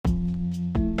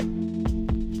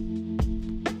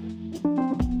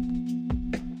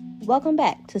Welcome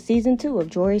back to Season 2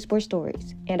 of Jory Sports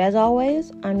Stories. And as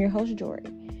always, I'm your host, Jory.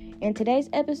 And today's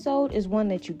episode is one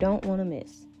that you don't want to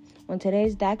miss. On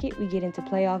today's docket, we get into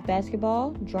playoff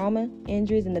basketball, drama,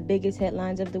 injuries, and the biggest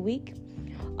headlines of the week.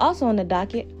 Also on the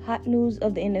docket, hot news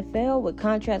of the NFL with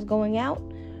contracts going out,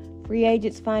 free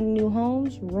agents finding new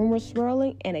homes, rumors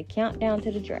swirling, and a countdown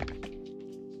to the draft.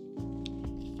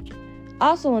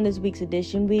 Also on this week's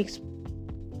edition, we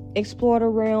explore the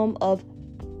realm of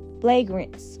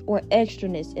flagrants or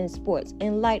extraness in sports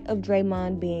in light of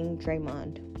Draymond being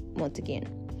Draymond once again.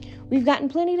 We've gotten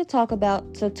plenty to talk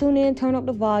about, so tune in, turn up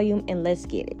the volume, and let's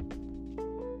get it.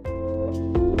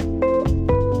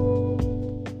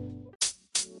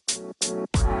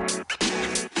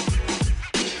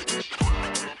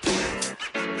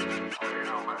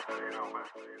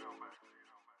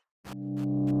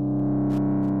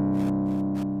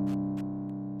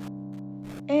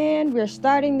 And we're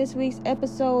starting this week's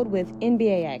episode with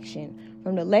NBA action,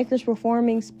 from the Lakers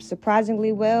performing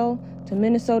surprisingly well to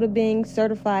Minnesota being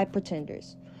certified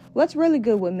pretenders. What's really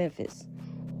good with Memphis?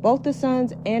 Both the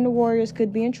Suns and the Warriors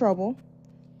could be in trouble,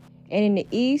 and in the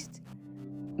East,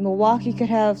 Milwaukee could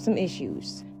have some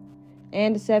issues,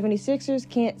 and the 76ers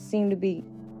can't seem to be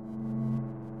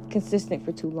consistent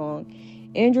for too long.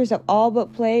 Injuries have all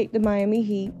but plagued the Miami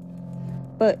Heat,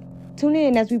 but tune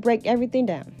in as we break everything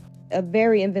down. A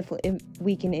very eventful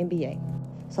week in the NBA.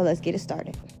 So let's get it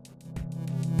started.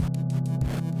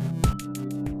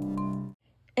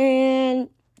 And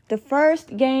the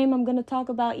first game I'm going to talk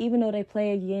about, even though they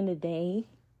play again today,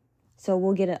 so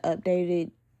we'll get an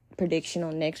updated prediction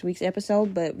on next week's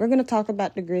episode, but we're going to talk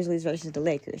about the Grizzlies versus the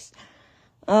Lakers.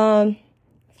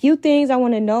 Few things I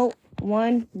want to note.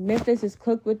 One, Memphis is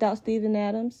cooked without Steven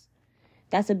Adams.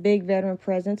 That's a big veteran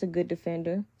presence, a good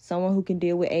defender, someone who can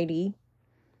deal with AD.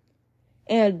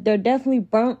 And they're definitely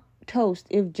burnt toast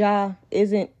if Ja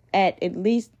isn't at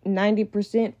least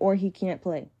 90% or he can't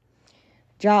play.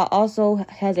 Ja also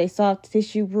has a soft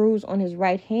tissue bruise on his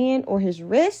right hand or his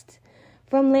wrist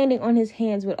from landing on his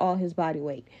hands with all his body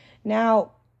weight.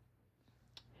 Now,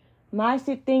 my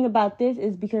sick thing about this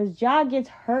is because Ja gets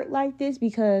hurt like this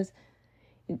because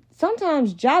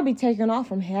sometimes Ja be taking off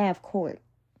from half court.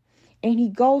 And he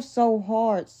goes so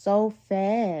hard, so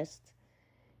fast.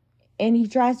 And he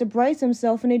tries to brace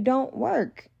himself and it don't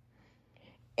work.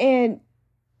 And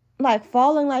like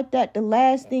falling like that, the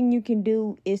last thing you can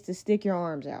do is to stick your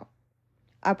arms out.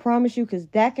 I promise you, because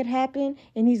that could happen.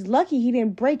 And he's lucky he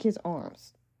didn't break his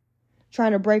arms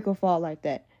trying to break or fall like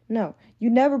that. No,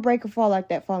 you never break or fall like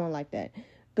that, falling like that.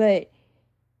 But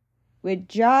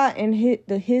with Ja and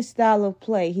his style of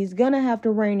play, he's going to have to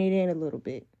rein it in a little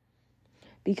bit.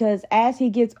 Because as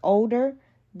he gets older,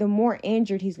 the more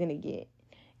injured he's going to get.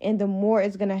 And the more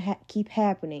it's going to keep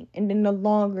happening. And then the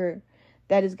longer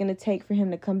that it's going to take for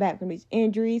him to come back from these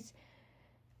injuries.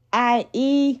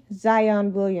 I.e.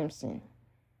 Zion Williamson.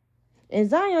 And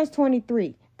Zion's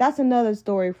 23. That's another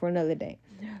story for another day.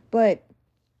 But,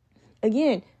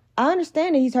 again, I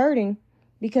understand that he's hurting.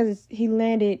 Because he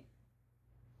landed.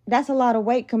 That's a lot of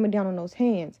weight coming down on those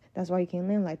hands. That's why he can't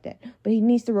land like that. But he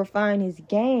needs to refine his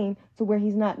game to where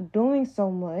he's not doing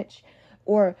so much.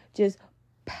 Or just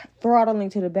throttling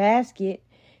to the basket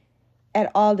at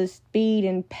all the speed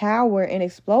and power and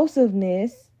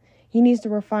explosiveness. He needs to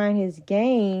refine his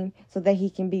game so that he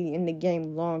can be in the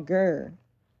game longer.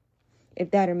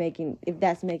 If that's making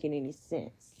any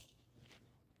sense.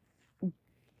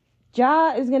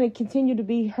 Ja is going to continue to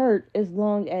be hurt as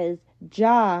long as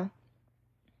Ja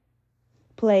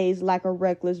plays like a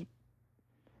loose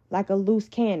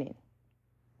cannon,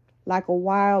 like a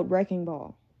wild wrecking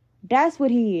ball. That's what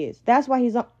he is. That's why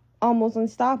he's almost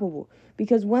unstoppable.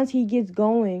 Because once he gets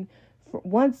going,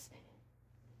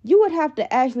 you would have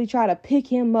to actually try to pick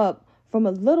him up from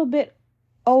a little bit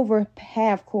over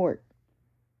half court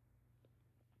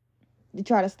to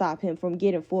try to stop him from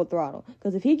getting full throttle.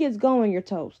 Because if he gets going, you're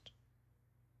toast.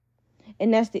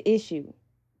 And that's the issue.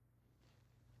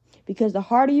 Because the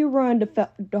harder you run,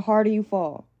 the harder you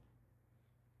fall.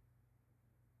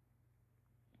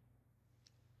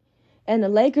 And the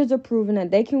Lakers are proving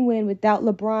that they can win without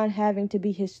LeBron having to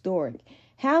be historic.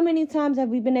 How many times have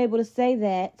we been able to say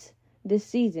that this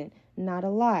season? Not a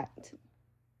lot.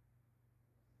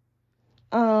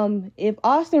 If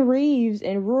Austin Reeves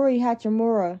and Rui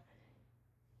Hachimura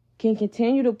can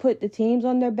continue to put the teams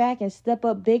on their back and step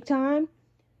up big time,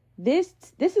 this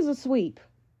is a sweep.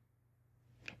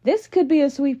 This could be a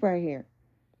sweep right here.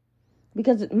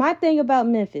 Because my thing about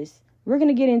Memphis, we're going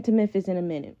to get into Memphis in a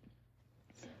minute.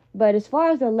 But as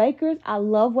far as the Lakers, I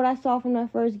love what I saw from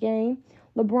that first game.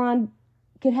 LeBron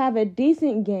could have a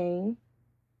decent game.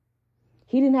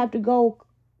 He didn't have to go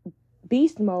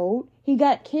beast mode. He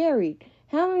got carried.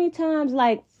 How many times,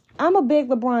 like, I'm a big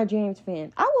LeBron James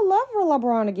fan. I would love for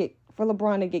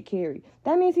LeBron to get carried.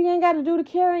 That means he ain't got to do the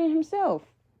carrying himself.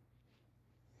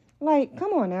 Like,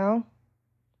 come on now.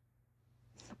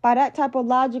 By that type of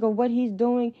logic of what he's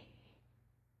doing,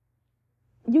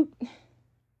 you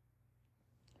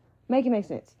make it make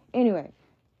sense. Anyway,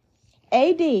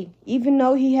 AD, even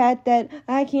though he had that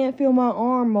I can't feel my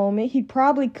arm moment, he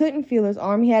probably couldn't feel his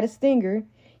arm. He had a stinger.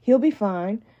 He'll be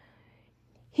fine.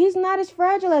 He's not as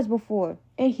fragile as before.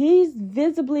 And he's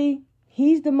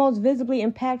the most visibly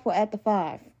impactful at the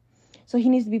 5. So he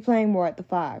needs to be playing more at the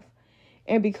 5.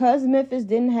 And because Memphis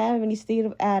didn't have any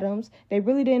Steven Adams, they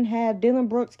really didn't have Dillon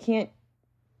Brooks can't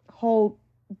hold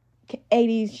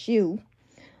AD's shoe.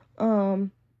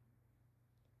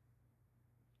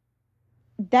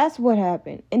 That's what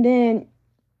happened. And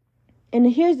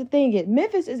here's the thing is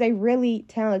Memphis is a really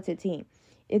talented team.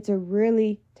 It's a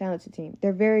really talented team.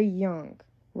 They're very young,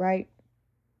 right?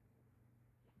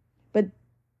 But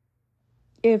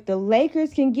if the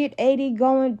Lakers can get AD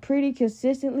going pretty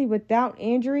consistently without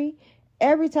injury,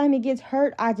 every time he gets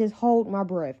hurt, I just hold my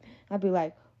breath. I'd be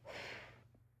like,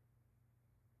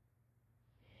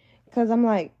 because I'm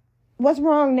like, what's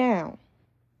wrong now?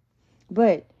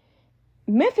 But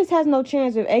Memphis has no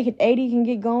chance if AD can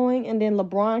get going and then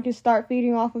LeBron can start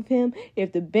feeding off of him.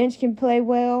 If the bench can play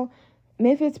well,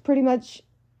 Memphis pretty much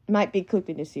might be cooked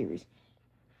in this series.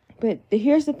 But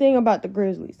here's the thing about the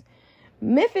Grizzlies.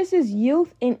 Memphis's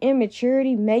youth and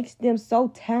immaturity makes them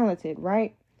so talented,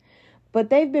 right? But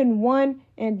they've been one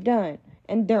and done,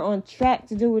 and they're on track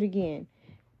to do it again.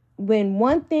 When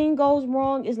one thing goes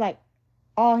wrong, it's like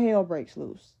all hell breaks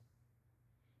loose.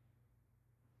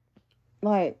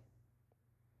 Like,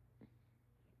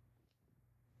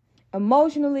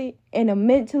 emotionally and a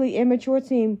mentally immature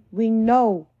team, we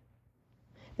know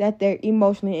that they're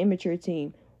emotionally immature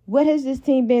team. What has this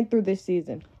team been through this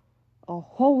season? A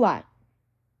whole lot.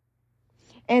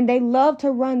 And they love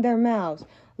to run their mouths.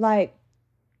 Like,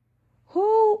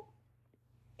 who?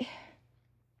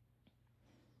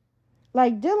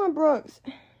 Like Dillon Brooks.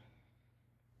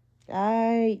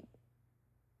 Why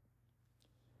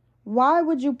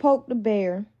would you poke the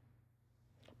bear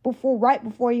right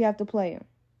before you have to play him?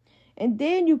 And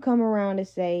then you come around and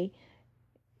say,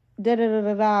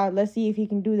 let's see if he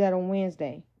can do that on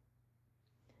Wednesday.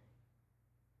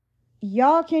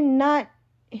 Y'all cannot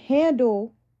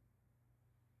handle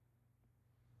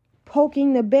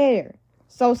poking the bear.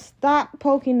 So stop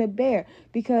poking the bear.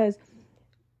 Because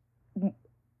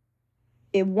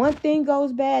if one thing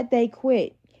goes bad, they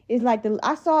quit. It's like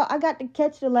I got to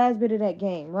catch the last bit of that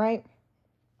game, right?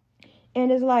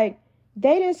 And it's like,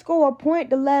 they didn't score a point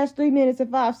the last 3 minutes and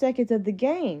 5 seconds of the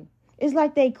game. It's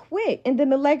like they quit. And then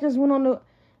the Lakers went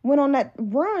on that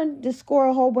run to score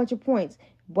a whole bunch of points.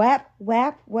 Whap,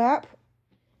 whap, whap.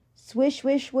 Swish,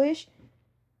 swish, swish.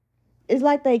 It's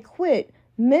like they quit.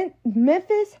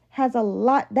 Memphis has a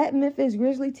lot. That Memphis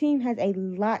Grizzly team has a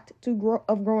lot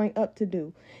of growing up to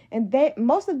do. And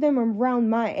most of them are around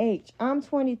my age. I'm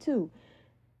 22.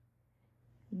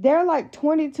 They're like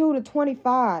 22 to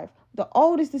 25. The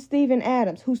oldest is Steven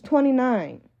Adams, who's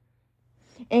 29.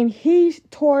 And he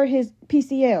tore his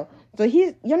PCL. So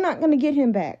you're not going to get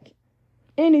him back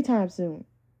anytime soon.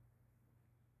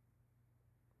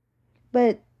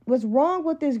 But what's wrong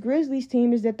with this Grizzlies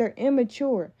team is that they're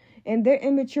immature. And their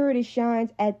immaturity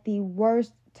shines at the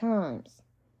worst times.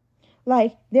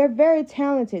 Like, they're very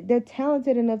talented. They're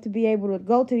talented enough to be able to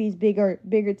go to these bigger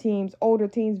teams, older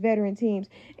teams, veteran teams,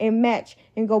 and match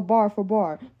and go bar for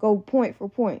bar, go point for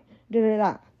point.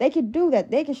 They could do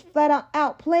that. They could flat out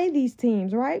outplay these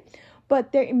teams, right?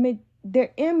 But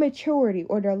their immaturity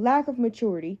or their lack of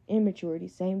immaturity,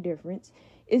 same difference,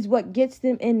 is what gets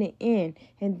them in the end.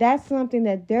 And that's something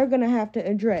that they're going to have to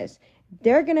address.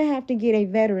 They're going to have to get a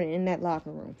veteran in that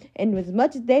locker room. And as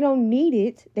much as they don't need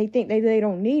it, they think they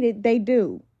don't need it, they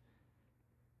do.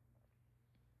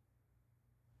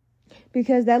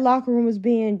 Because that locker room is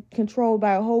being controlled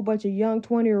by a whole bunch of young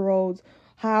 20-year-olds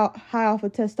high off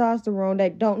of testosterone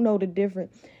that don't know the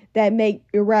difference, that make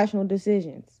irrational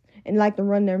decisions and like to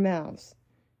run their mouths.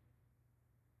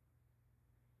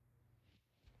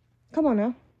 Come on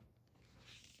now.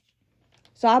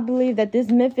 So I believe that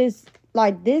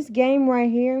this game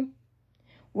right here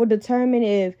will determine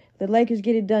if the Lakers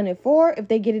get it done in 4, if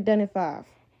they get it done in 5.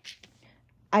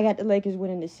 I got the Lakers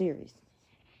winning this series.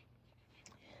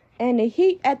 And the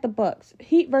Heat at the Bucks.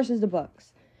 Heat versus the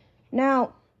Bucks.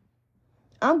 Now,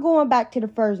 I'm going back to the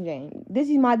first game.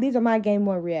 These are my game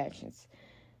 1 reactions.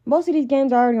 Most of these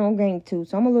games are already on game 2,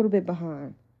 so I'm a little bit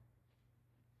behind.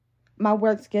 My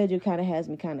work schedule kind of has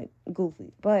me kind of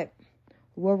goofy. But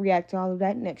We'll react to all of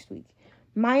that next week.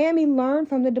 Miami learned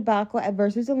from the debacle at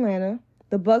versus Atlanta.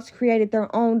 The Bucks created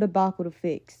their own debacle to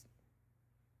fix.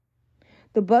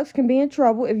 The Bucks can be in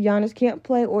trouble if Giannis can't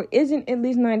play or isn't at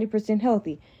least 90%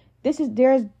 healthy.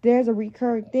 There's a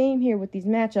recurring theme here with these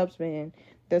matchups, man.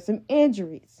 There's some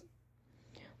injuries.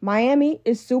 Miami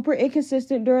is super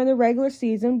inconsistent during the regular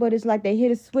season, but it's like they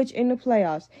hit a switch in the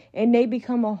playoffs and they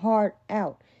become a hard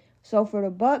out. So for the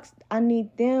Bucks, I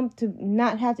need them to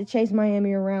not have to chase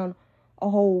Miami around a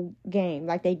whole game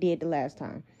like they did the last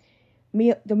time.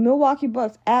 The Milwaukee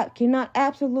Bucks cannot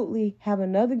absolutely have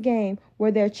another game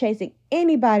where they're chasing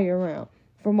anybody around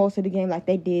for most of the game like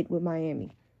they did with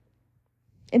Miami.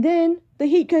 And then the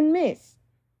Heat couldn't miss.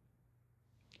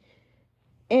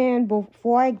 And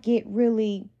before I get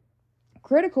really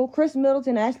critical, Chris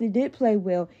Middleton actually did play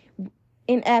well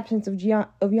in absence of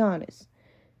Giannis.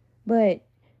 But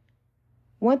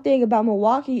one thing about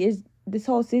Milwaukee is this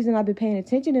whole season I've been paying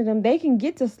attention to them. They can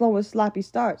get to slow and sloppy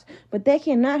starts, but they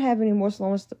cannot have any more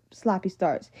slow and sloppy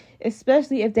starts,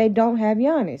 especially if they don't have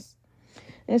Giannis.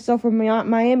 And so for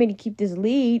Miami to keep this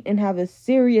lead and have a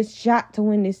serious shot to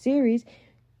win this series,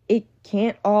 it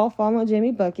can't all fall on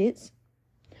Jimmy Buckets.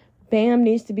 Bam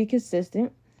needs to be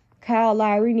consistent. Kyle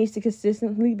Lowry needs to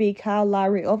consistently be Kyle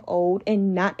Lowry of old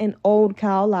and not an old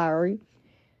Kyle Lowry.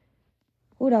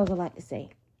 What else would I like to say?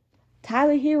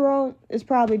 Tyler Hero is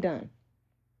probably done.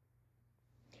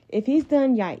 If he's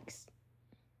done, yikes.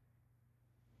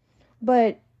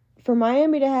 But for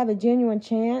Miami to have a genuine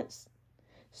chance,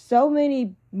 so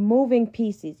many moving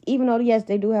pieces, even though, yes,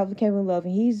 they do have Kevin Love,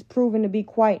 and he's proven to be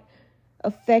quite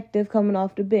effective coming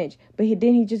off the bench. But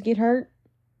didn't he just get hurt?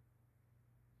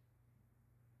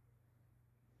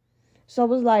 So it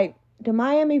was like the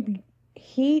Miami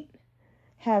Heat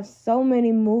have so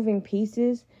many moving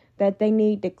pieces that they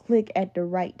need to click at the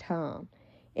right time.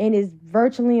 And it's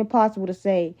virtually impossible to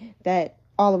say that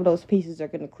all of those pieces are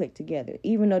going to click together,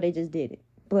 even though they just did it.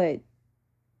 But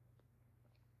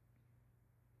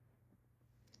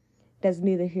that's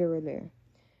neither here or there.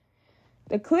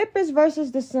 The Clippers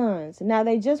versus the Suns. Now,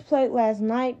 they just played last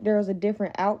night. There was a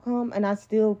different outcome, and I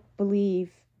still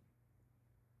believe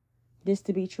this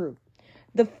to be true.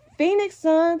 The Phoenix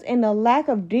Suns and the lack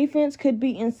of defense could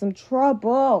be in some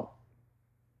trouble.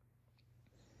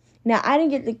 Now, I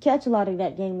didn't get to catch a lot of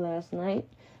that game last night,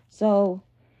 so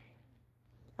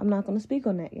I'm not going to speak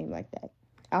on that game like that.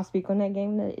 I'll speak on that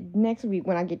game next week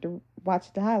when I get to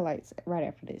watch the highlights right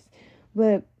after this.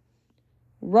 But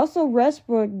Russell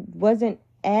Westbrook wasn't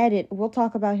added. We'll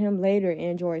talk about him later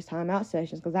in Jory's timeout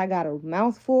sessions because I got a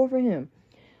mouthful for him.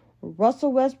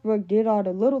 Russell Westbrook did all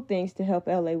the little things to help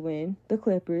LA win, the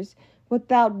Clippers,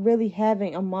 without really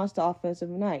having a monster offensive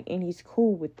night, and he's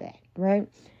cool with that, right?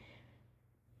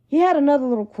 He had another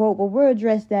little quote, but we'll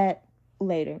address that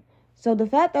later. So the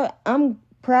fact that I'm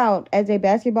proud as a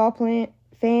basketball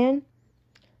fan,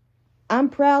 I'm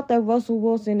proud that Russell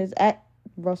Wilson is at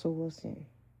Russell Wilson.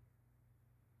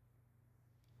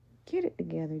 Get it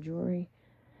together, Jory.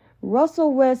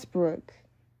 Russell Westbrook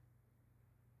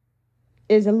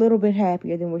is a little bit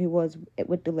happier than what he was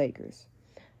with the Lakers.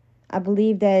 I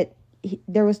believe that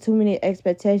there was too many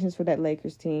expectations for that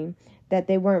Lakers team, that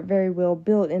they weren't very well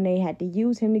built, and they had to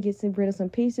use him to get rid of some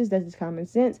pieces. That's just common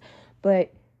sense.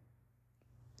 But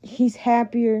he's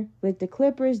happier with the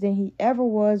Clippers than he ever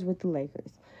was with the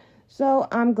Lakers. So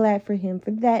I'm glad for him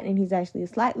for that, and he's actually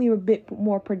a bit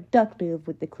more productive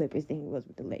with the Clippers than he was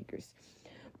with the Lakers.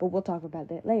 But we'll talk about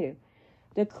that later.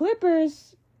 The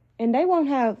Clippers,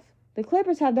 the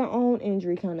Clippers have their own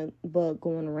injury kind of bug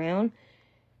going around.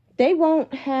 They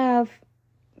won't have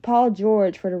Paul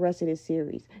George for the rest of this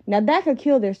series. Now, that could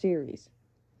kill their series.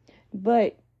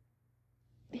 But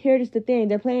here's the thing.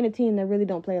 They're playing a team that really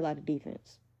don't play a lot of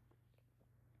defense.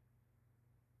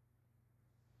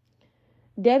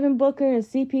 Devin Booker and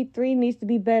CP3 needs to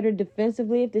be better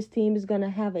defensively if this team is going to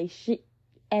have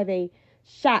a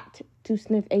shot to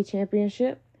sniff a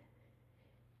championship.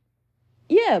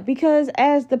 Yeah, because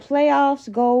as the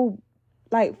playoffs go,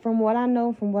 like from what I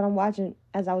know, from what I'm watching,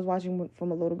 as I was watching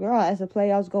from a little girl, as the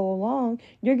playoffs go along,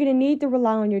 you're going to need to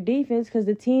rely on your defense because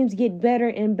the teams get better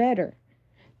and better.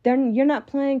 You're not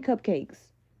playing cupcakes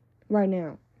right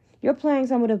now. You're playing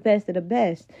some of the best of the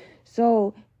best.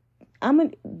 So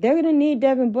they're going to need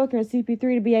Devin Booker and CP3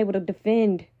 to be able to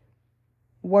defend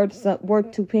worth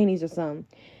 2 pennies or something.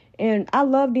 And I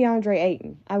love DeAndre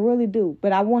Ayton. I really do.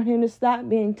 But I want him to stop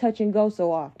being touch and go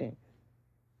so often.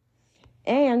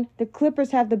 And the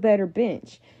Clippers have the better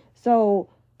bench.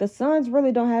 So the Suns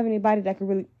really don't have anybody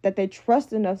that they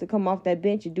trust enough to come off that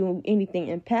bench and do anything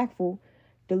impactful.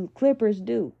 The Clippers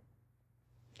do.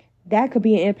 That could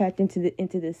be an impact into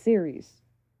this series.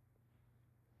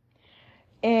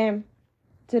 And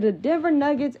to the Denver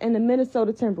Nuggets and the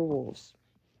Minnesota Timberwolves.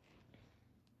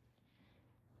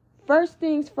 First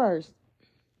things first,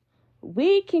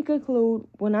 we can conclude,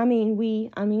 when I mean we,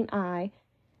 I mean I've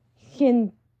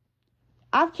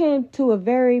came to a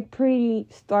very pretty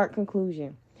stark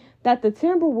conclusion that the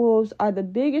Timberwolves are the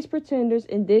biggest pretenders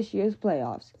in this year's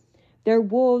playoffs. They're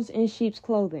wolves in sheep's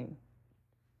clothing.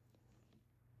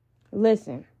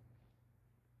 Listen.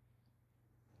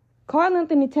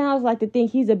 Karl-Anthony Towns like to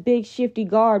think he's a big shifty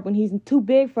guard when he's too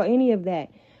big for any of that.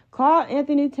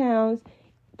 Karl-Anthony Towns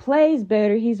plays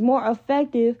better. He's more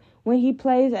effective when he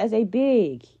plays as a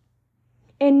big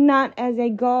and not as a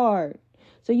guard.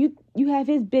 So you have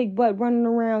his big butt running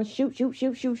around, shoot,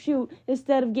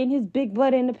 instead of getting his big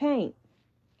butt in the paint.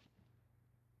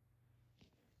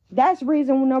 That's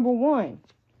reason number one.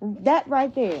 That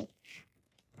right there.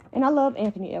 And I love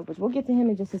Anthony Edwards. We'll get to him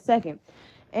in just a second.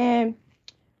 And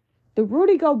the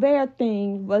Rudy Gobert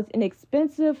thing was an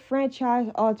expensive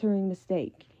franchise-altering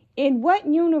mistake. In what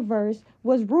universe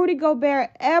was Rudy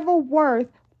Gobert ever worth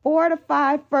 4 to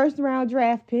 5 first-round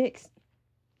draft picks?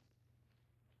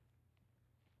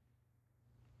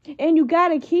 And you got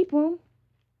to keep him.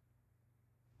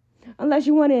 Unless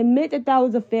you want to admit that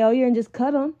was a failure and just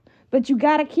cut him. But you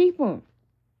got to keep him.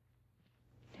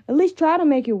 At least try to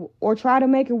make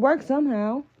it work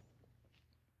somehow.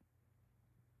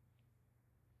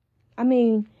 I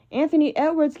mean, Anthony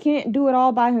Edwards can't do it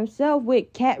all by himself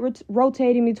with Cat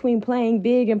rotating between playing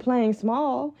big and playing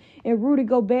small, and Rudy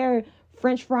Gobert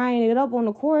French frying it up on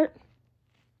the court.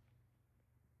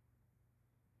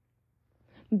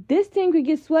 This team could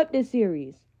get swept this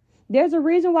series. There's a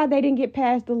reason why they didn't get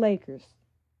past the Lakers.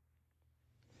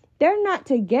 They're not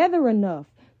together enough.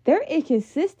 They're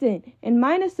inconsistent, and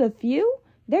minus a few,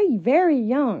 they're very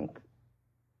young.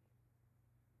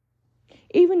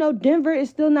 Even though Denver is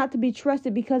still not to be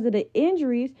trusted because of the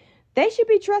injuries, they should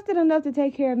be trusted enough to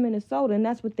take care of Minnesota, and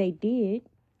that's what they did.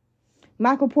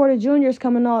 Michael Porter Jr. is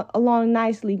coming along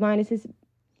nicely, minus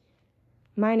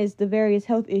the various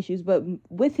health issues, but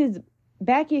with his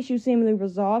back issue seemingly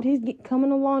resolved, he's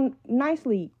coming along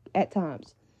nicely at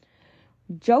times.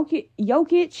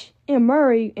 Jokic and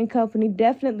Murray and company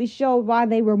definitely showed why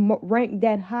they were ranked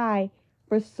that high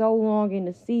for so long in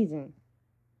the season.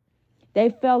 They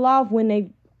fell off I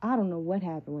don't know what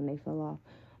happened when they fell off.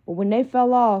 But when they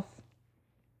fell off,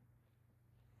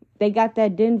 they got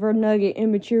that Denver Nugget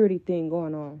immaturity thing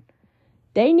going on.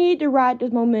 They need to ride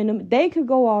this momentum. They could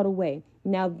go all the way.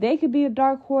 Now, they could be a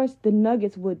dark horse. The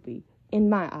Nuggets would be, in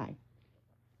my eye.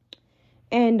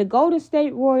 And the Golden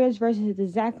State Warriors versus the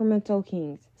Sacramento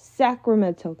Kings.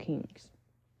 Sacramento Kings.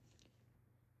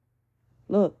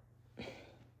 Look.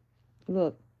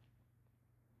 I'm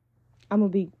going to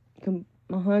be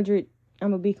 100.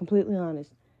 I'm going to be completely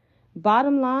honest.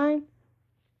 Bottom line,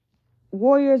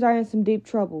 Warriors are in some deep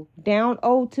trouble. Down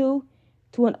 0-2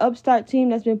 to an upstart team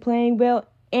that's been playing well,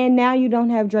 and now you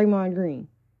don't have Draymond Green.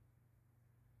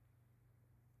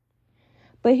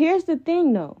 But here's the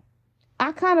thing, though.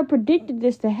 I kind of predicted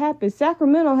this to happen.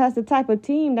 Sacramento has the type of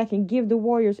team that can give the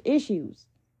Warriors issues.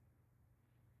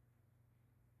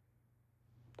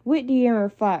 With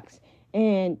De'Aaron Fox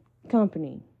and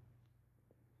company.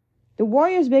 The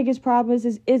Warriors' biggest problem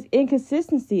is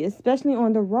inconsistency, especially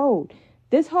on the road.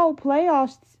 This whole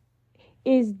playoffs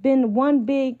has been one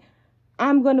big,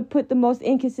 I'm going to put the most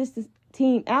inconsistent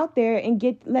team out there and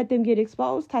let them get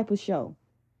exposed type of show.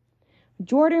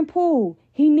 Jordan Poole,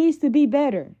 he needs to be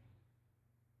better.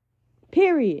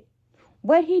 Period.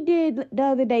 What he did the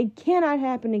other day cannot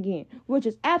happen again, which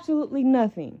is absolutely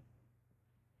nothing.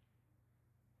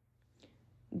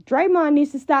 Draymond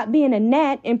needs to stop being a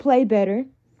gnat and play better.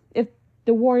 If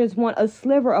the Warriors want a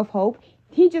sliver of hope,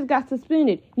 he just got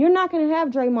suspended. You're not going to have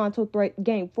Draymond till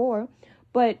game 4,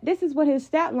 but this is what his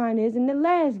stat line is in the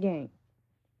last game.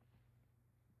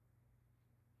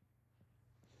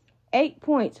 8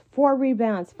 points, 4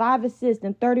 rebounds, 5 assists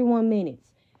in 31 minutes.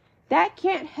 That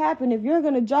can't happen if you're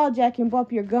going to jaw jack and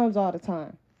bump your gums all the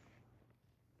time.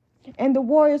 And the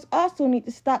Warriors also need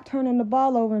to stop turning the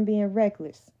ball over and being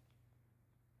reckless.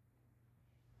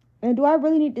 And do I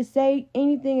really need to say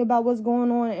anything about what's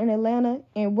going on in Atlanta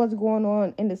and what's going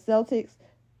on in the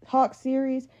Celtics-Hawks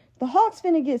series? The Hawks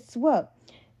finna get swept.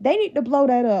 They need to blow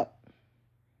that up.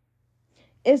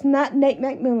 It's not Nate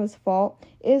McMillan's fault.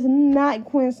 It's not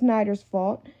Quinn Snyder's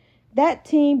fault. That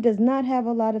team does not have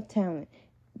a lot of talent.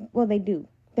 Well, they do.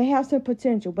 They have some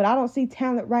potential, but I don't see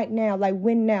talent right now, like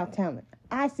win now talent.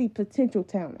 I see potential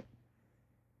talent.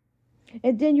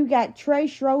 And then you got Trey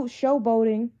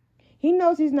showboating. He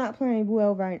knows he's not playing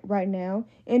well right now.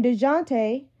 And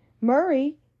DeJounte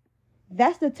Murray,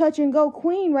 that's the touch and go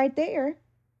queen right there.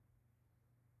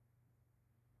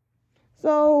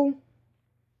 So,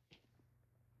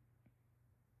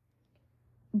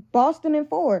 Boston in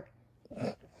 4.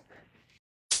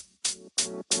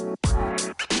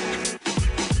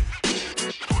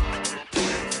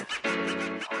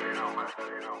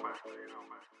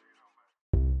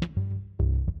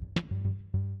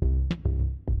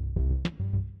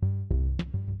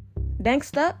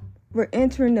 Next up, we're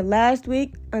entering the last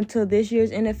week until this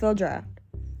year's NFL draft.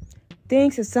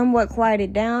 Things have somewhat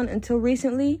quieted down until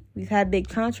recently. We've had big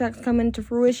contracts coming into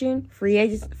fruition, free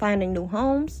agents finding new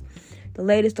homes, the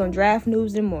latest on draft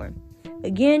news, and more.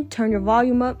 Again, turn your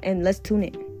volume up and let's tune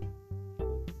in.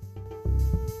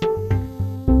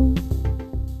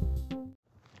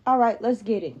 All right, let's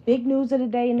get it. Big news of the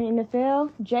day in the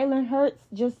NFL. Jalen Hurts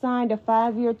just signed a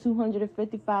 5-year,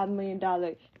 $255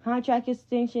 million contract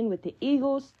extension with the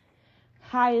Eagles,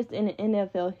 highest in the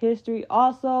NFL history.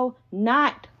 Also,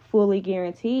 not fully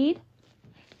guaranteed.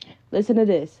 Listen to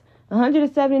this.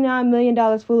 $179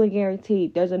 million fully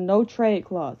guaranteed. There's a no trade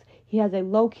clause. He has a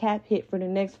low cap hit for the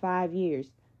next 5 years.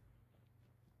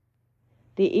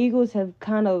 The Eagles have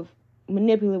kind of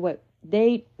manipulated what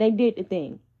they did the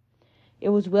thing. It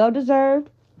was well-deserved,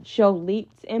 showed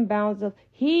leaps and bounds of...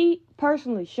 He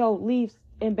personally showed leaps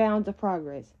and bounds of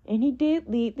progress. And he did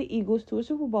lead the Eagles to a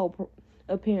Super Bowl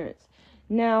appearance.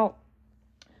 Now,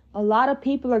 a lot of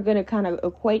people are going to kind of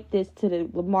equate this to the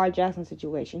Lamar Jackson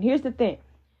situation. Here's the thing.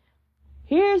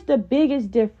 Here's the biggest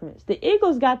difference. The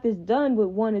Eagles got this done with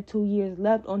 1 or 2 years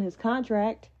left on his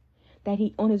contract,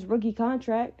 on his rookie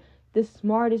contract. The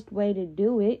smartest way to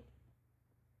do it.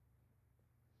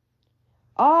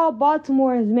 All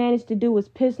Baltimore has managed to do is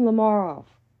piss Lamar off.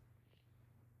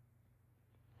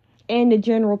 And the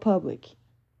general public.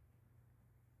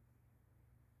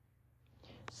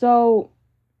 So,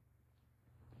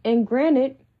 and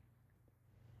granted,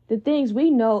 the things we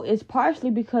know is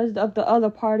partially because of the other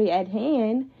party at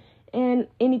hand and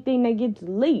anything that gets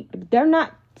leaked. They're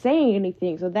not saying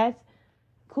anything, so that's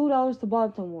kudos to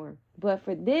Baltimore. But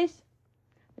for this,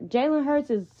 Jalen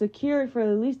Hurts is secured for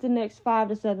at least the next 5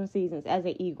 to 7 seasons as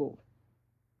an Eagle.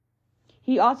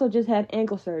 He also just had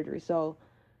ankle surgery, so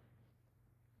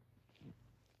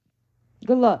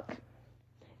good luck.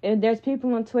 And there's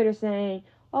people on Twitter saying,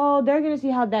 "Oh, they're gonna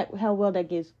see how that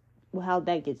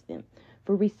gets them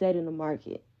for resetting the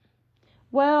market."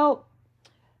 Well,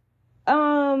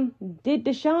 did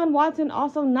Deshaun Watson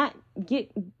also not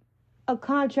get a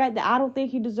contract that I don't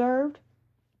think he deserved?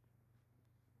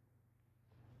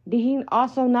 Did he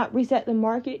also not reset the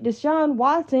market? Deshaun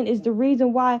Watson is the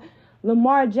reason why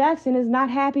Lamar Jackson is not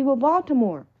happy with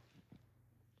Baltimore.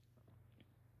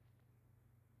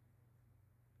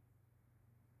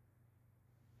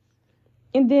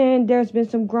 And then there's been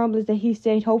some grumblings that he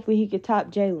said hopefully he could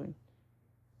top Deshaun.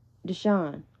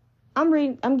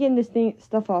 I'm getting this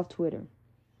stuff off Twitter.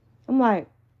 I'm like,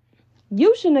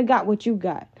 you shouldn't have got what you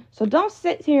got. So don't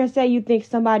sit here and say you think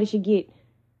somebody should get,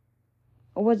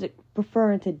 or was it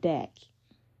preferring to Dak?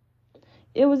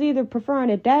 It was either preferring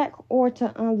to Dak or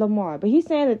to Lamar. But he's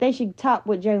saying that they should top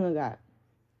what Jalen got.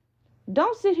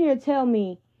 Don't sit here and tell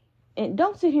me, and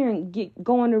don't sit here and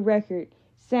go on the record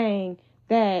saying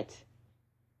that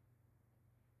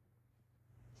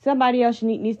somebody else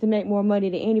needs to make more money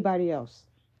than anybody else.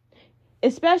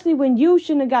 Especially when you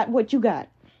shouldn't have got what you got.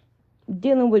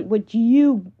 Dealing with what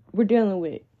you were dealing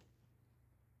with.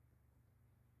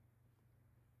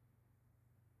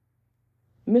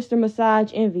 Mr.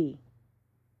 Massage Envy.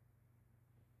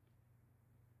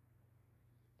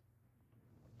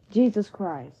 Jesus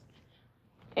Christ.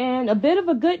 And a bit of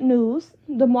a good news,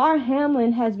 Damar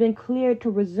Hamlin has been cleared to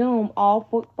resume all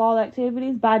football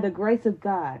activities by the grace of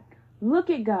God. Look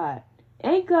at God.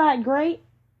 Ain't God great?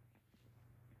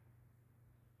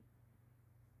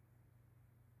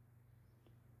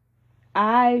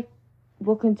 I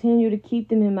will continue to keep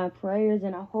them in my prayers,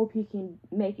 and I hope he can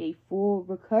make a full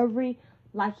recovery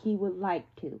like he would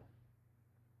like to.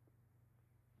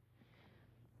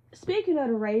 Speaking of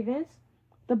the Ravens,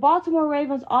 the Baltimore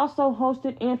Ravens also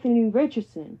hosted Anthony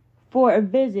Richardson for a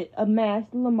visit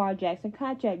amidst the Lamar Jackson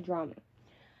contract drama.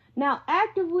 Now,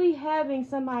 actively having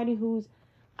somebody who's,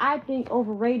 I think,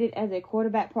 overrated as a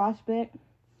quarterback prospect,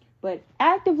 but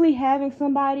actively having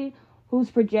somebody who's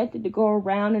projected to go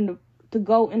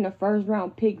in the first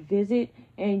round pick visit,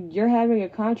 and you're having a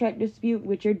contract dispute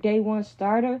with your day one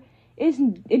starter,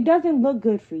 it doesn't look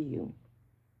good for you.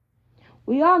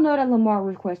 We all know that Lamar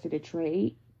requested a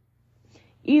trade.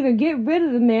 Either get rid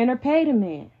of the man or pay the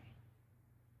man.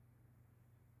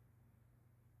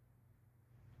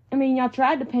 I mean, y'all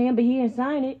tried to pay him, but he didn't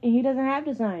sign it, and he doesn't have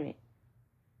to sign it.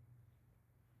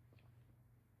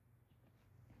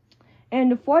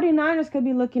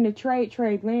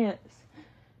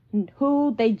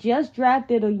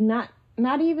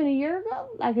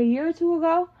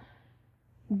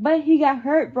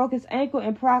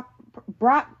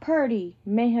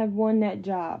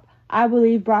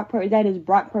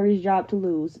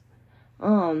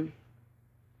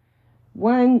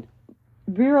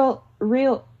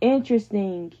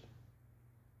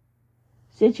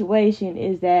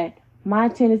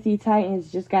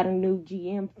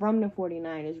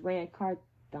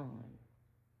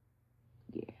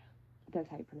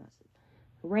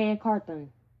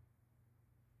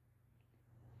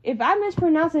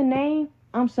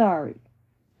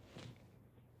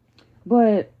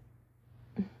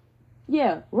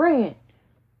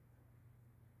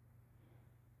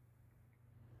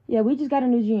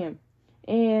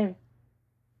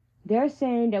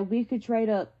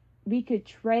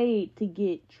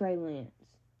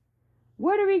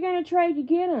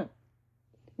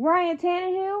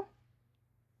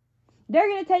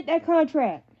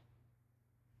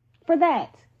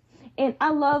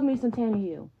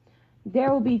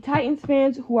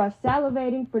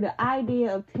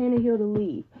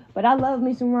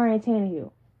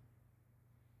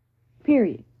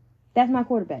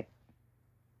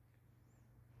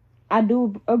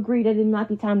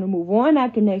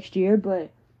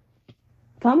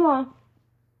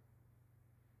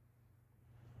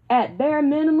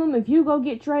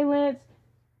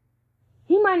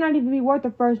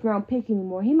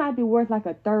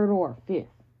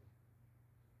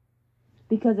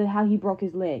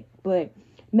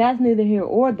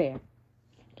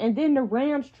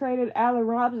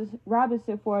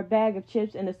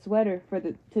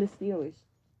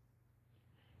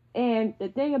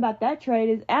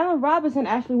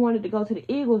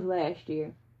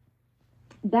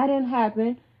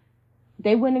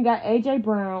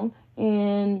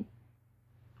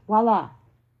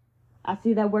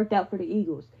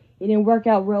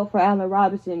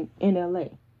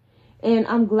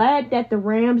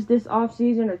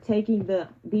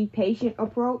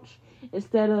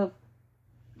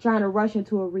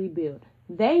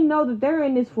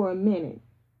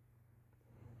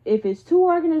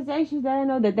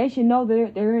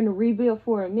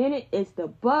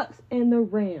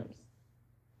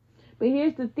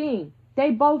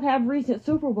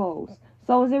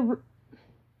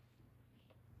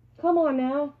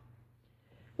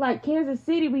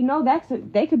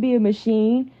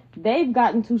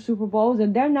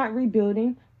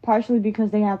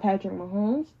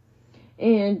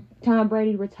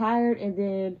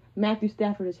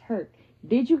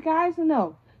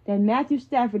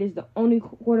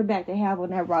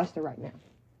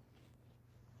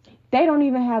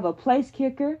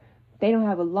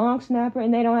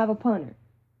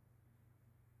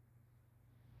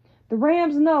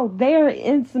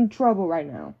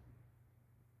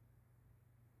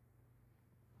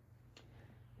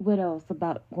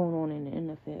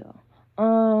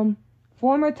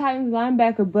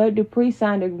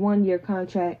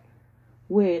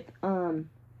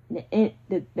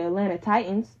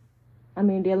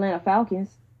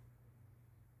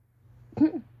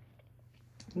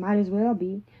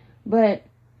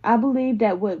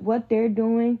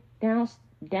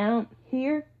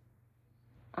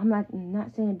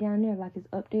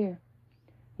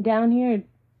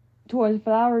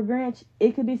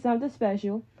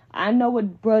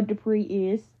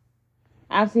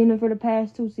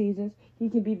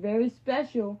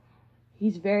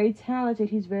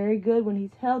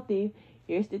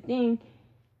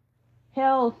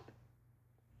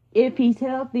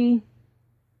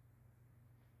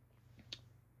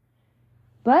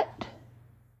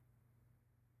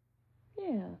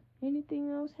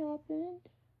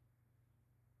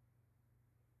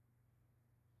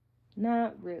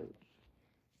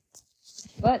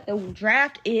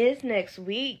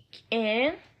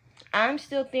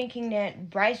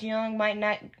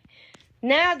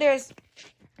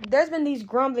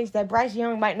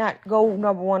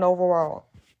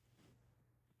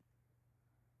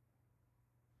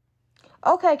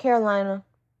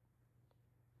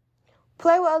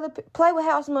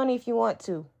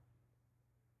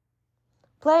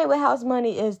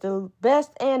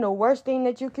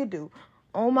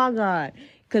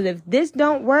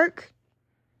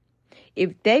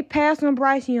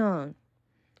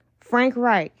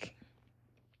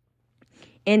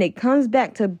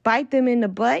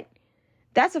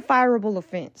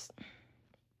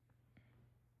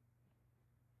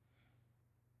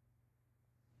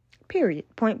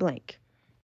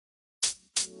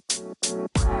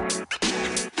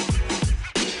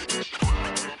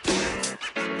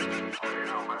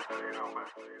 man. You know.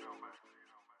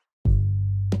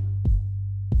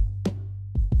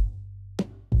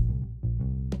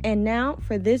 And now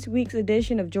for this week's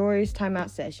edition of Jory's Timeout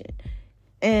Session.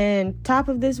 And top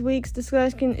of this week's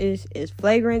discussion is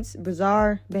flagrants,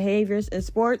 bizarre behaviors in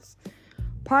sports,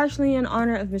 partially in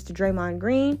honor of Mr. Draymond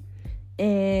Green.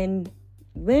 And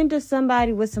when does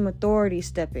somebody with some authority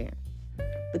step in?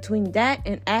 Between that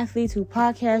and athletes who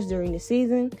podcast during the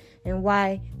season, and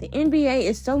why the NBA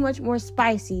is so much more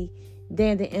spicy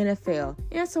than the NFL,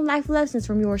 and some life lessons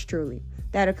from yours truly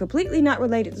that are completely not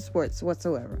related to sports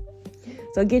whatsoever.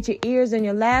 So get your ears and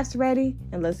your laughs ready,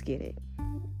 and let's get it.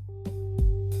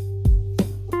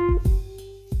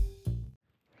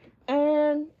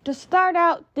 And to start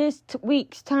out this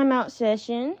week's timeout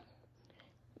session,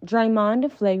 Draymond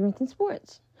and flagrants in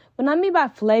sports. When I mean by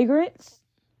flagrants,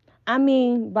 I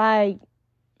mean by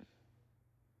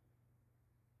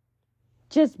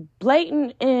just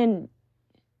blatant. And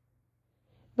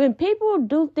when people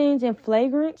do things in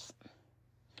flagrants,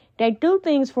 they do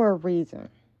things for a reason.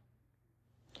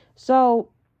 So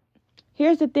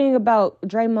here's the thing about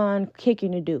Draymond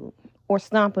kicking a dude or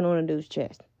stomping on a dude's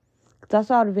chest. Because I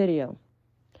saw the video.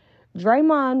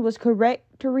 Draymond was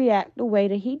correct to react the way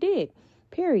that he did.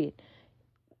 Period.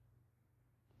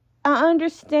 I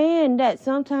understand that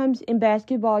sometimes in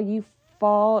basketball you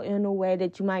fall in a way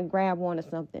that you might grab one or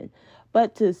something.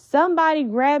 But to somebody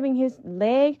grabbing his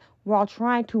leg while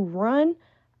trying to run,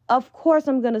 of course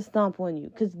I'm going to stomp on you.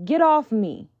 Because get off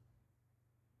me.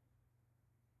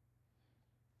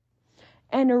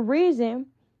 And the reason,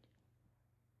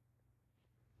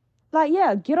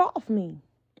 get off me.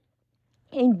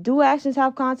 And do actions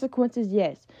have consequences?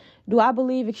 Yes. Do I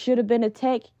believe it should have been a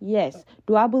tech? Yes.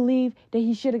 Do I believe that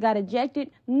he should have got ejected?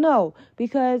 No.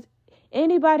 Because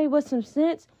anybody with some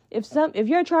sense, if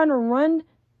you're trying to run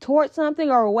towards something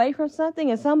or away from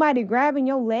something and somebody grabbing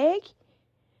your leg,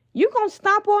 you're going to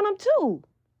stomp on them too.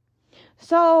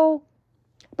 So,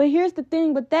 but here's the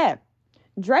thing with that.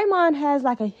 Draymond has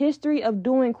a history of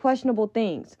doing questionable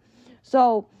things.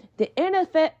 So the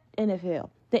NFL,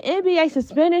 the NBA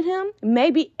suspended him,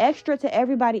 maybe extra to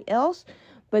everybody else,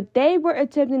 but they were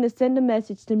attempting to send a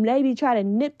message to maybe try to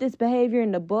nip this behavior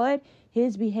in the bud,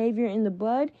 his behavior in the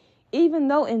bud, even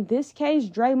though in this case,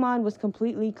 Draymond was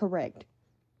completely correct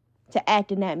to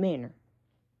act in that manner.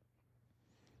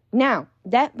 Now,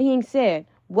 that being said,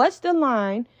 what's the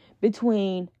line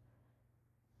between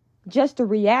just a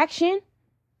reaction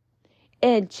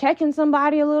and checking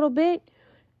somebody a little bit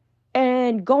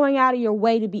and going out of your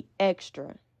way to be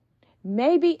extra?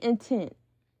 Maybe intent.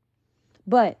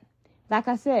 But, like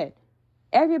I said,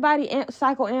 everybody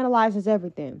psychoanalyzes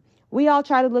everything. We all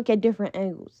try to look at different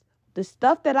angles. The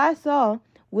stuff that I saw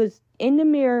was in the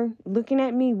mirror looking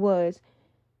at me was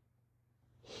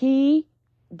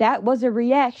that was a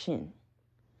reaction.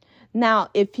 Now,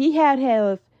 if he had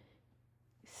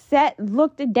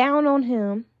looked down on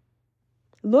him,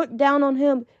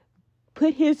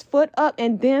 put his foot up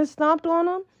and then stomped on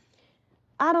him,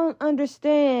 I don't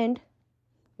understand.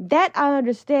 That I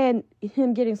understand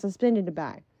him getting suspended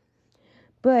about.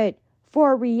 But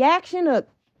for a reaction, a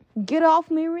get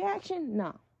off me reaction,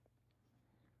 no.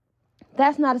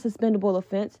 That's not a suspendable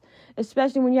offense,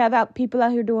 especially when you have people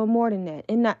out here doing more than that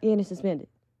and not getting suspended.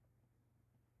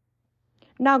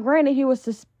 Now, granted, he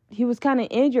was kind of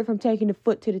injured from taking the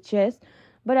foot to the chest,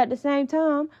 but at the same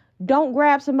time, don't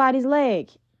grab somebody's leg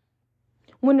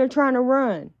when they're trying to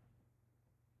run.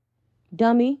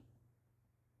 Dummy.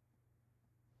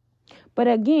 But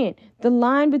again, the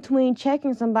line between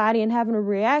checking somebody and having a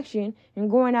reaction and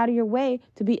going out of your way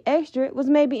to be extra was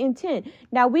maybe intent.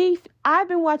 Now, I've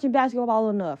been watching basketball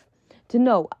enough to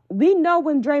know. We know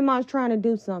when Draymond's trying to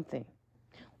do something.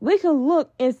 We can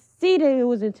look and see that it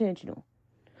was intentional.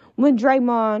 When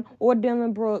Draymond or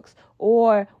Dillon Brooks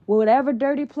or whatever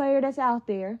dirty player that's out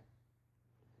there,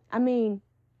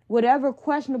 whatever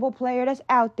questionable player that's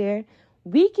out there,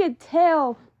 we could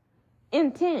tell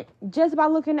intent just by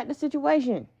looking at the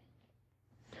situation.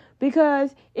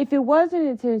 Because if it wasn't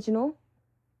intentional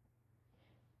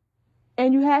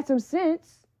and you had some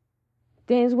sense,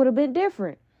 things would have been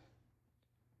different.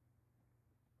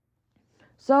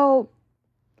 So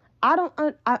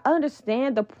I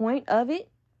understand the point of it,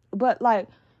 but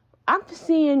I'm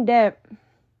seeing that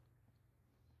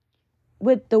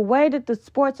with the way that the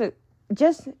sports are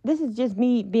this is just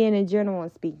me being in general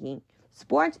and speaking.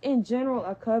 Sports in general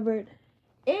are covered.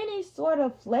 Any sort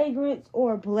of flagrant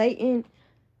or blatant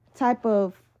type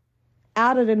of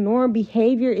out of the norm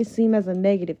behavior is seen as a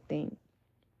negative thing.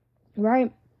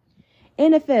 Right?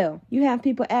 NFL, you have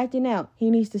people acting out.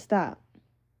 He needs to stop.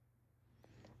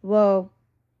 Well,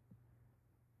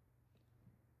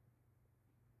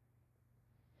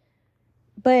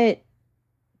 but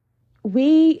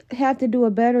we have to do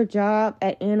a better job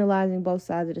at analyzing both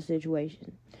sides of the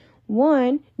situation.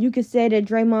 One, you could say that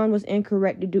Draymond was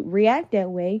incorrect to react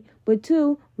that way. But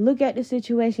two, look at the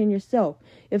situation yourself.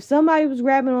 If somebody was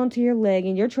grabbing onto your leg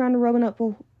and you're trying to rub it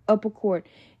up a court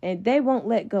and they won't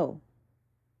let go,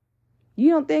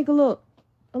 you don't think a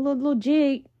little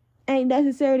jig ain't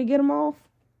necessary to get them off?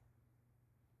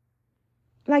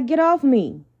 Like, get off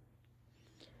me.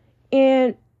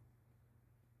 And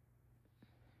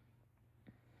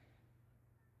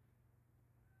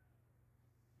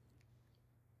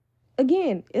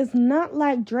again, it's not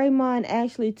like Draymond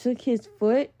actually took his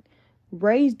foot,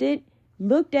 raised it,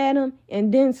 looked at him,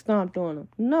 and then stomped on him.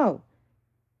 No.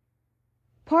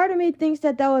 Part of me thinks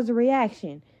that was a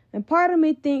reaction. And part of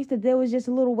me thinks that there was just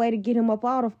a little way to get him up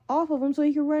off of him so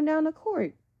he could run down the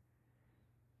court.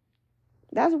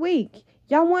 That's weak.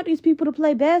 Y'all want these people to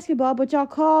play basketball, but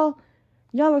y'all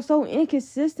are so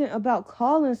inconsistent about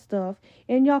calling stuff,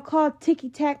 and y'all call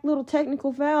ticky-tack little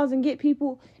technical fouls and get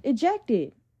people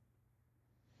ejected.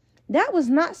 That was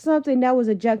not something that was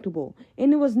ejectable,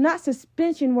 and it was not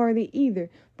suspension worthy either.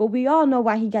 But we all know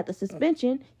why he got the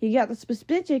suspension. He got the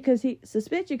suspension because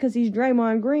he's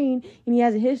Draymond Green, and he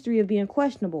has a history of being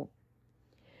questionable.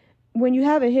 When you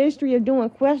have a history of doing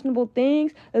questionable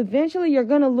things, eventually you're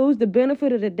going to lose the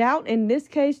benefit of the doubt. In this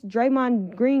case,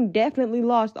 Draymond Green definitely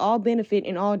lost all benefit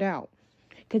and all doubt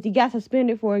because he got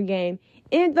suspended for a game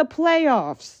in the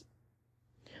playoffs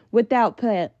without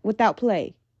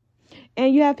play.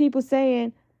 And you have people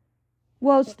saying,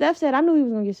 well, Steph said, I knew he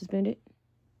was going to get suspended.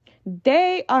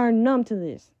 They are numb to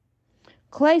this.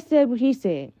 Klay said what he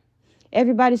said.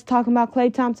 Everybody's talking about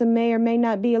Klay Thompson may or may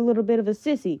not be a little bit of a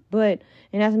sissy, and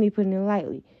that's me putting it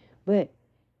lightly, but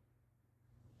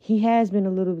he has been a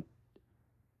little.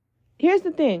 Here's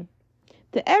the thing.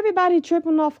 To everybody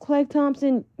tripping off Klay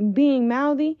Thompson being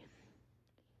mouthy,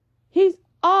 he's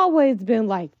always been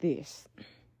like this.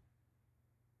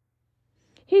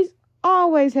 He's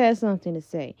always had something to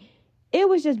say. It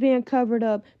was just being covered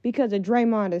up because of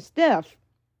Draymond and Steph.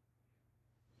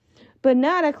 But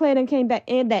now that Klay done came back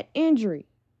and that injury.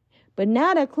 But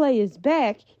now that Klay is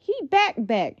back, he back.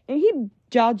 And he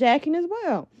jaw jacking as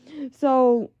well.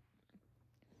 So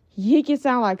he can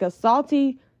sound like a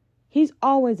salty. He's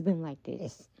always been like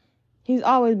this.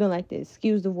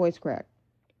 Excuse the voice crack.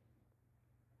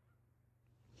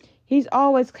 He's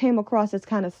always came across as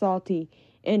kind of salty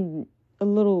and a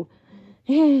little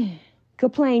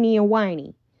complainy and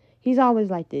whiny. He's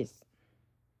always like this.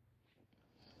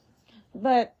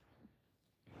 But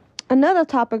another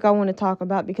topic I want to talk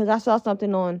about, because I saw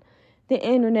something on the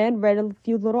internet, read a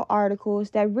few little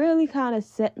articles that really kind of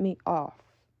set me off.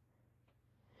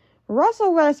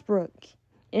 Russell Westbrook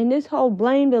and this whole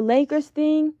blame the Lakers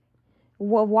thing,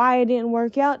 why it didn't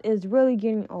work out, is really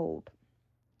getting old.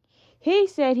 He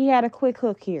said he had a quick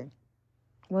hook here.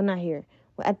 Well, not here.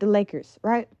 Well, at the Lakers,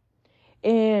 right?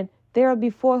 And there will be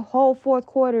whole fourth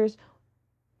quarters,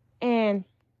 and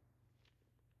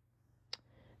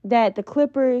that the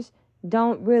Clippers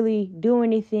don't really do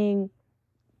anything,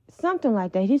 something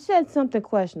like that. He said something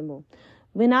questionable.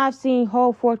 When I've seen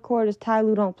whole fourth quarters, Ty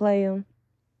Lue don't play him.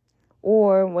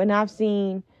 Or when I've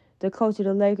seen the coach of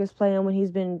the Lakers play him when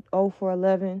he's been 0 for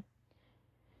 11.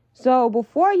 So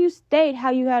before you state how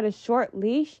you had a short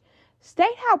leash,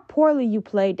 state how poorly you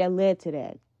played that led to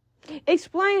that.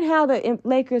 Explain how the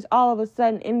Lakers all of a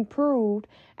sudden improved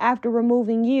after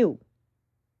removing you.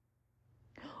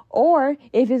 Or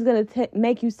if it's going to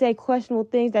make you say questionable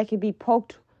things that can be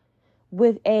poked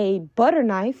with a butter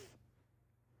knife,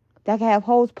 that can have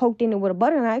holes poked in it with a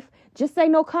butter knife, just say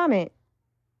no comment.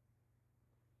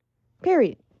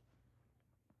 Period.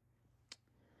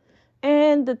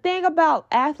 And the thing about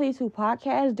athletes who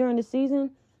podcast during the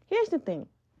season, here's the thing.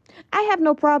 I have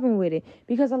no problem with it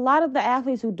because a lot of the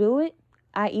athletes who do it,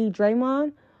 i.e.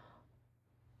 Draymond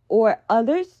or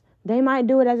others, they might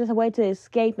do it as a way to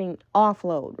escape and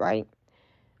offload, right?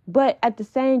 But at the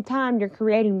same time, you're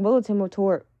creating bulletin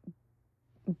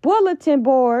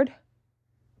board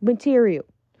material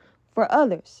for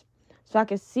others. So I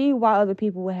can see why other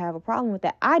people would have a problem with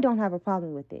that. I don't have a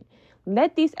problem with it.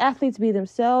 Let these athletes be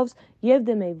themselves. Give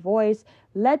them a voice.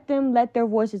 Let their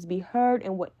voices be heard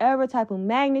in whatever type of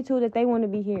magnitude that they want to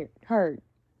be heard.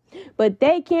 But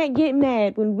they can't get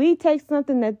mad when we take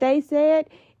something that they said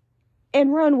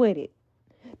and run with it.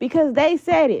 Because they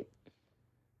said it.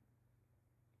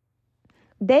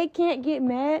 They can't get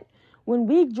mad when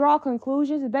we draw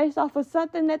conclusions based off of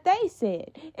something that they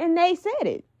said. And they said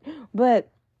it. But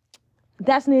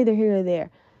that's neither here nor there.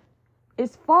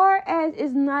 As far as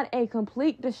it's not a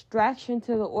complete distraction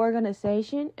to the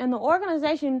organization, and the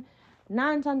organization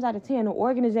 9 times out of 10, an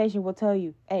organization will tell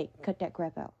you, hey, cut that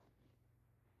crap out.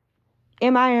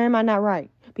 Am I or am I not right?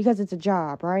 Because it's a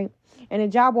job, right? And a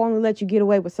job will only let you get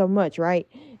away with so much, right?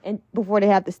 And before they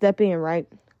have to step in, right?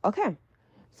 Okay.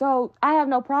 So I have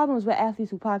no problems with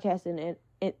athletes who podcast and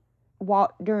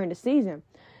walk during the season.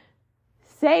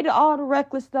 Say all the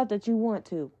reckless stuff that you want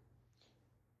to.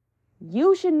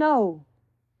 You should know.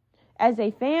 As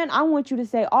a fan, I want you to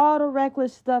say all the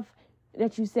reckless stuff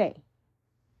that you say.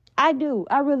 I do.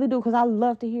 I really do, because I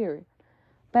love to hear it.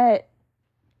 But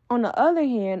on the other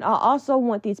hand, I also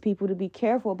want these people to be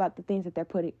careful about the things that they're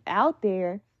putting out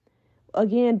there.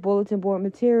 Again, bulletin board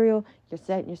material. You're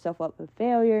setting yourself up for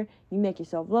failure. You make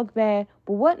yourself look bad,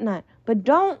 but whatnot. But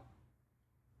don't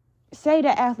say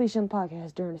that athletes shouldn't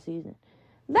podcast during the season.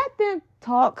 Let them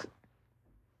talk.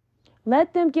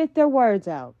 Let them get their words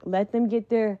out. Let them get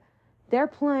they're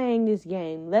playing this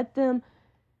game. Let them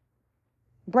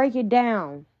break it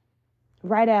down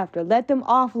right after. Let them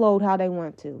offload how they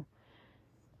want to.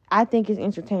 I think it's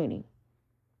entertaining.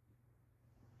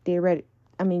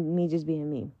 Me just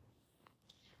being me.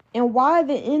 And why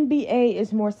the NBA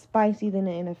is more spicy than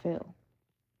the NFL?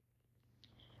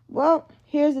 Well,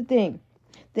 here's the thing.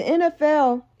 The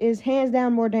NFL is hands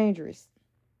down more dangerous.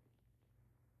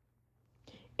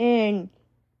 And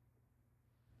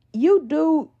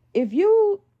if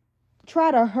you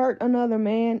try to hurt another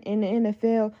man in the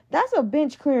NFL, that's a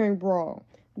bench clearing brawl.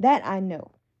 That I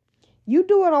know. You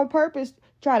do it on purpose,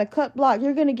 try to cut block,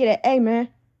 you're going to get an A, man.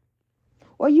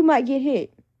 Or you might get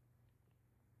hit.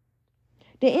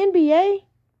 The NBA,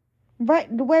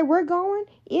 right, the way we're going,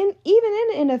 even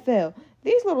in the NFL,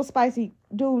 these little spicy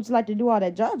dudes like to do all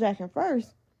that jaw jacking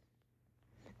first.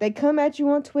 They come at you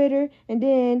on Twitter, and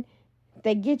then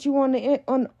they get you on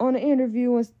the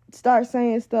interview and start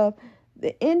saying stuff.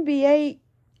 The NBA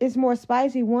is more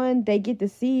spicy. One, they get to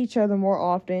see each other more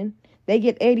often. They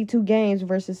get 82 games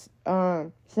versus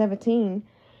 17.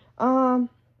 And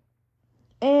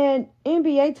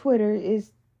NBA Twitter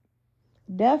is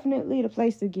definitely the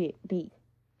place to get beat.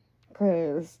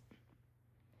 Because,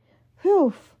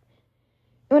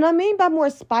 what I mean by more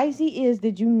spicy is,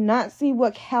 did you not see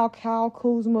how Kyle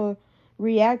Kuzma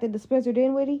reacted to Spencer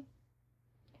Dinwiddie?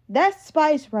 That's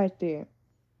spice right there.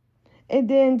 And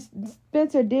then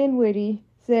Spencer Dinwiddie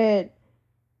said,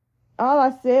 all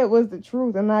I said was the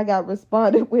truth, and I got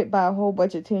responded with by a whole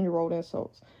bunch of 10-year-old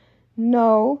insults.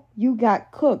 No, you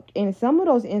got cooked, and some of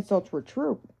those insults were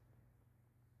true.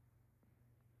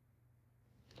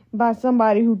 By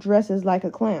somebody who dresses like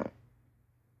a clown.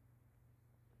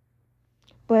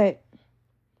 But,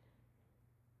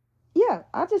 yeah,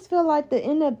 I just feel like the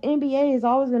NBA is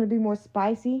always going to be more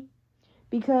spicy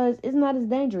because it's not as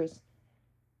dangerous.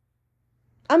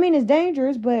 I mean, it's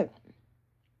dangerous, but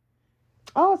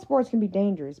all sports can be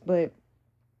dangerous. But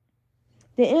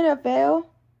the NFL,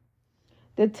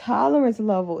 the tolerance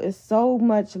level is so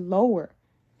much lower.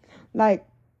 Like,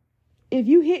 if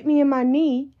you hit me in my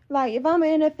knee, like if I'm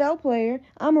an NFL player,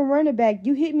 I'm a running back,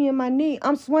 you hit me in my knee,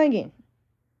 I'm swinging.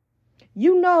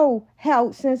 You know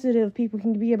how sensitive people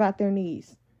can be about their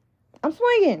knees. I'm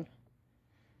swinging.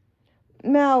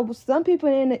 Now, some people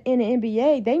in the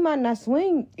NBA, they might not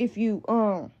swing if you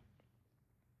go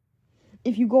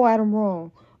at them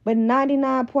wrong. But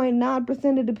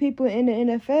 99.9% of the people in the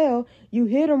NFL, you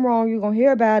hit them wrong, you're going to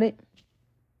hear about it.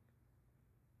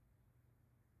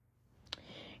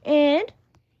 And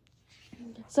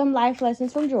some life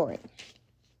lessons from Jordan.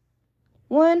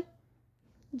 One,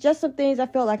 just some things I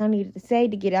felt like I needed to say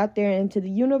to get out there into the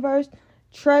universe.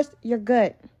 Trust your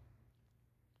gut.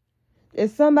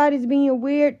 If somebody's being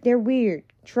weird, they're weird.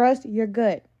 Trust your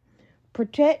gut.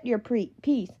 Protect your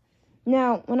peace.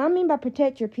 Now, when I mean by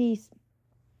protect your peace,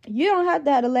 you don't have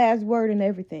to have the last word in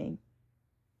everything.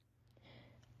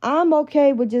 I'm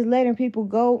okay with just letting people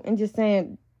go and just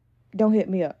saying, don't hit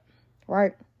me up,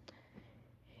 right?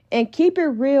 And keep it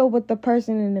real with the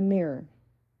person in the mirror.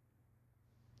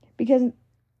 Because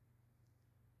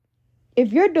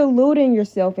if you're deluding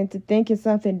yourself into thinking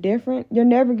something different, you're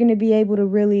never going to be able to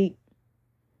really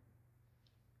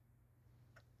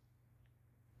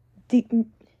keep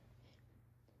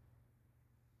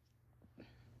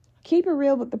it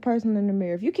real with the person in the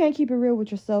mirror. If you can't keep it real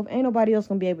with yourself, ain't nobody else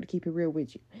going to be able to keep it real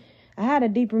with you. I had a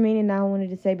deeper meaning I wanted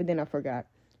to say, but then I forgot.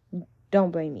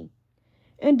 Don't blame me.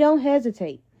 And don't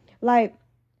hesitate. Like,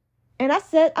 and I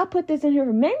put this in here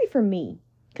mainly for me,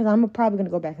 because I'm probably going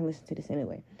to go back and listen to this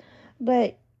anyway.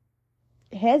 But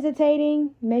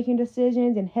hesitating, making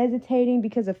decisions, and hesitating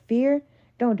because of fear,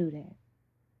 don't do that.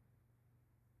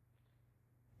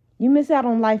 You miss out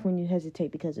on life when you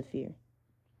hesitate because of fear.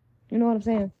 You know what I'm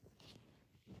saying?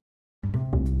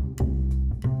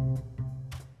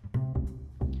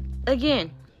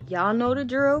 Again, y'all know the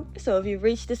drill. So if you've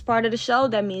reached this part of the show,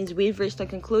 that means we've reached the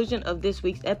conclusion of this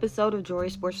week's episode of Jory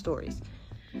Sports Stories.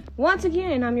 Once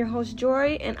again, I'm your host,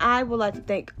 Jory, and I would like to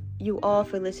thank you all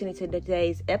for listening to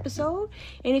today's episode.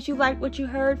 And if you liked what you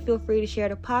heard, feel free to share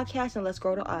the podcast and let's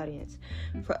grow the audience.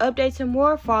 For updates and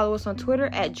more, follow us on Twitter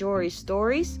at Jory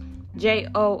Stories,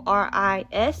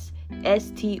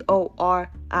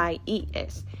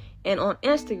 JORISSTORIES, and on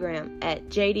Instagram at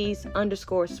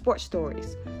JDs_sports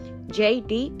stories,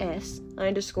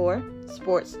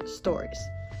 JDS_sports stories.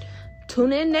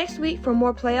 Tune in next week for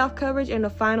more playoff coverage and the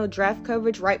final draft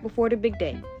coverage right before the big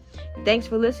day. Thanks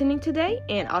for listening today,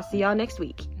 and I'll see y'all next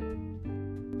week.